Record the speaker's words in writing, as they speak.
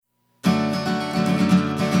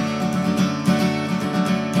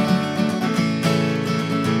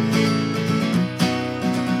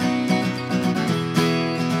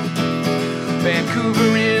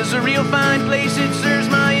fine place, it serves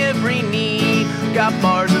my every need. Got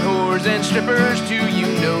bars and whores and strippers too, you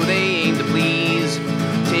know they aim to please.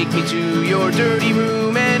 Take me to your dirty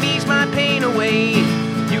room and ease my pain away.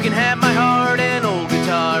 You can have my heart and old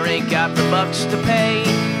guitar, ain't got the bucks to pay.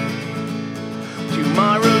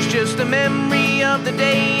 Tomorrow's just a memory of the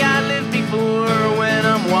day I lived before, when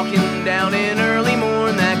I'm walking down in early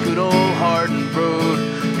morn that good old hardened road.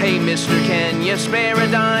 Hey mister, can you spare a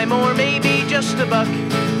dime or maybe just a buck?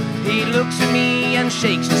 He looks at me and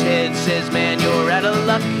shakes his head, says, man, you're out of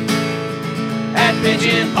luck. At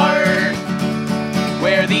Pigeon Park,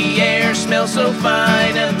 where the air smells so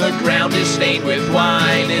fine and the ground is stained with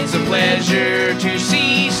wine, it's a pleasure to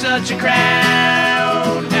see such a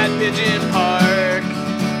crowd. At Pigeon Park,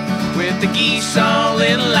 with the geese all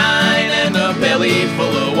in line and a belly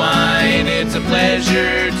full of wine, it's a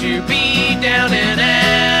pleasure to be down and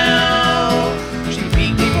out. She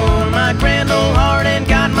beat me for my grand old heart and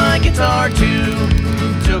got my guitar too.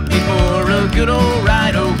 Took me for a good old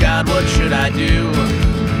ride, oh God, what should I do?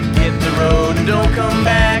 Hit the road and don't come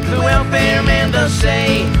back, the welfare man does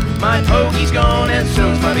say. My pokey's gone and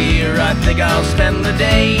so's my beer, I think I'll spend the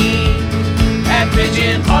day at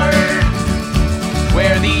Pigeon Park,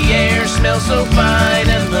 where the air smells so fine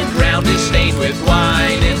and the ground is stained with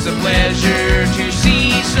wine. It's a pleasure to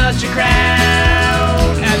see such a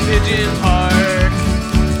crowd at Pigeon Park,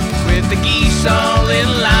 with the geese all in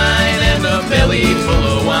line and a belly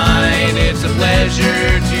full of wine. It's a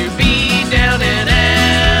pleasure to be down and out.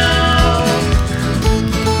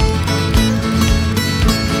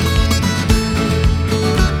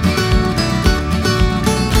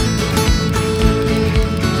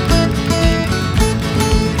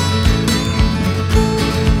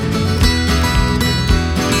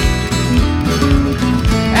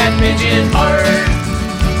 Pigeon Park,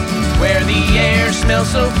 where the air smells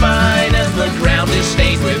so fine and the ground is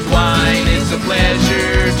stained with wine. It's a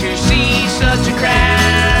pleasure to see such a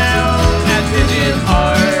crowd at Pigeon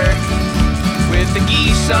Park, with the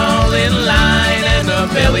geese all in line and a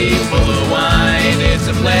belly full of wine. It's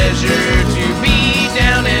a pleasure to be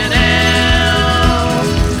down and out.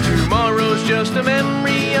 Tomorrow's just a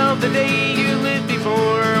memory of the day you lived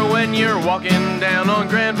before, when you're walking down on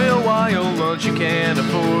Granville while lunch you can't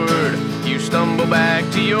afford. You stumble back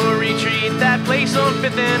to your retreat, that place on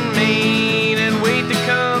 5th and Main.